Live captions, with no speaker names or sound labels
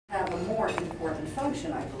more important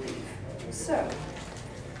function, I believe. So,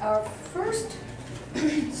 our first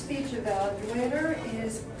speech evaluator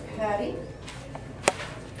is Patty,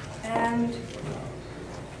 and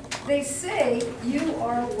they say you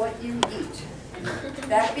are what you eat.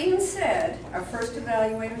 That being said, our first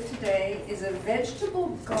evaluator today is a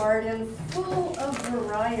vegetable garden full of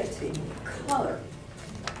variety, color.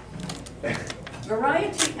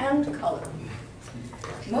 Variety and color.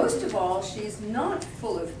 Most of all, she's not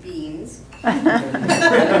full of beans when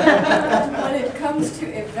it comes to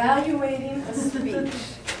evaluating a speech.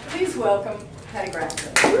 Please welcome Patty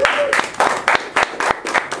Grafton.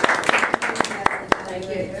 Thank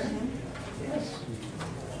you.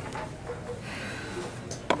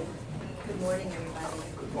 Good morning,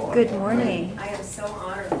 everybody. Good morning. I am so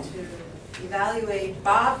honored to evaluate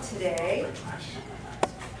Bob today,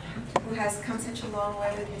 who has come such a long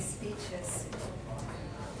way with his speeches.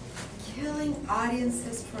 Killing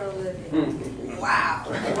audiences for a living. Wow.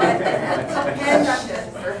 What a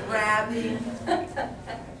penchant for grabbing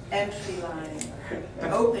entry line,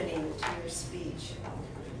 opening to your speech.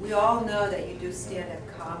 We all know that you do stand-up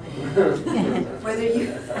comedy, whether you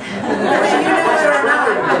know it or not.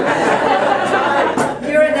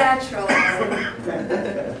 You're a natural.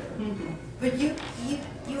 But you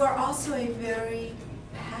are also a very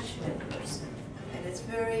passionate person, and it's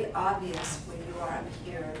very obvious when you are up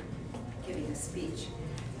here giving a speech.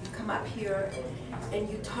 You come up here and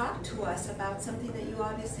you talk to us about something that you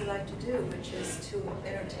obviously like to do, which is to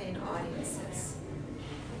entertain audiences.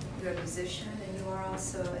 You're a musician, and you are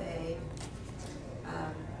also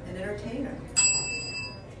an entertainer.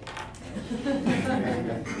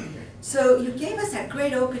 So you gave us that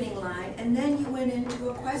great opening line, and then you went into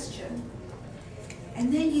a question.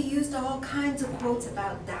 And then you used all kinds of quotes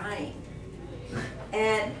about dying.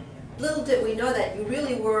 And little did we know that you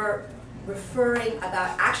really were referring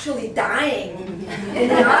about actually dying in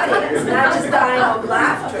the audience, not just dying of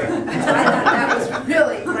laughter. So I thought that was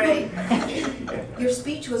really great. Your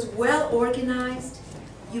speech was well organized.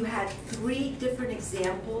 You had 3 different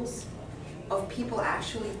examples of people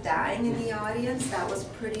actually dying in the audience. That was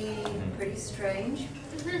pretty strange.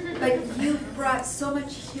 But you brought so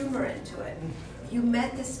much humor into it. You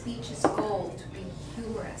met the speech's goal to be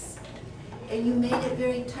humorous. And you made it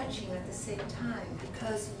very touching at the same time,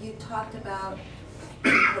 because you talked about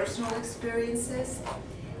personal experiences,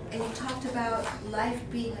 and you talked about life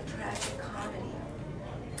being a tragic comedy.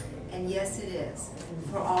 And yes, it is,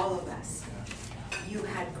 for all of us. You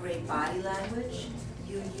had great body language.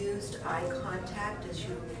 You used eye contact as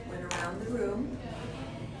you went around the room.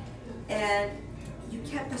 And you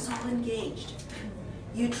kept us all engaged.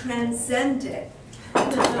 You transcended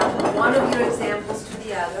one of your examples to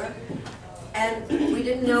the other. And we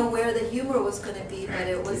didn't know where the humor was going to be, but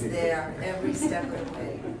it was there every step of the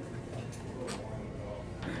way.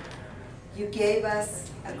 You gave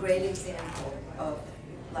us a great example of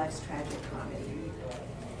life's tragic comedy.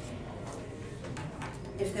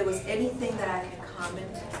 If there was anything that I could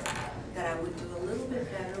comment that I would do a little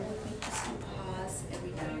bit better, would be just to pause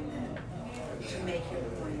every now and then to make your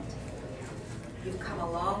point. You've come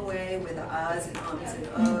a long way with the ahs and ums and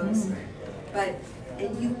ohs,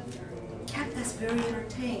 and you kept us very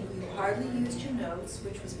entertained. You hardly used your notes,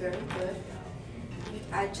 which was very good.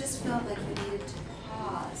 I just felt like you needed to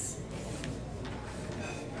pause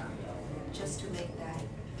just to make that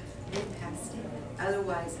impact statement.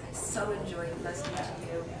 Otherwise, I so enjoyed listening to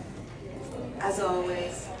you. As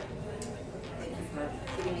always, thank you for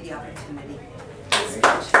giving me the opportunity.